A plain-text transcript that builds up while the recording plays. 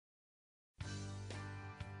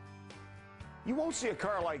You won't see a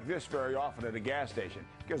car like this very often at a gas station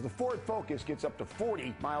because the Ford Focus gets up to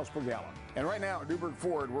 40 miles per gallon. And right now at Newberg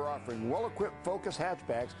Ford, we're offering well-equipped Focus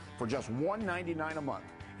hatchbacks for just $199 a month.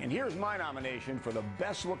 And here's my nomination for the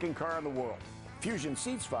best-looking car in the world. Fusion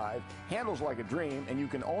seats 5, handles like a dream, and you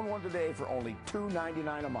can own one today for only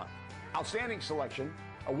 $299 a month. Outstanding selection,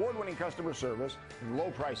 award-winning customer service, and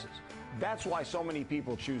low prices. That's why so many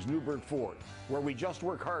people choose Newberg Ford, where we just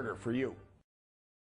work harder for you.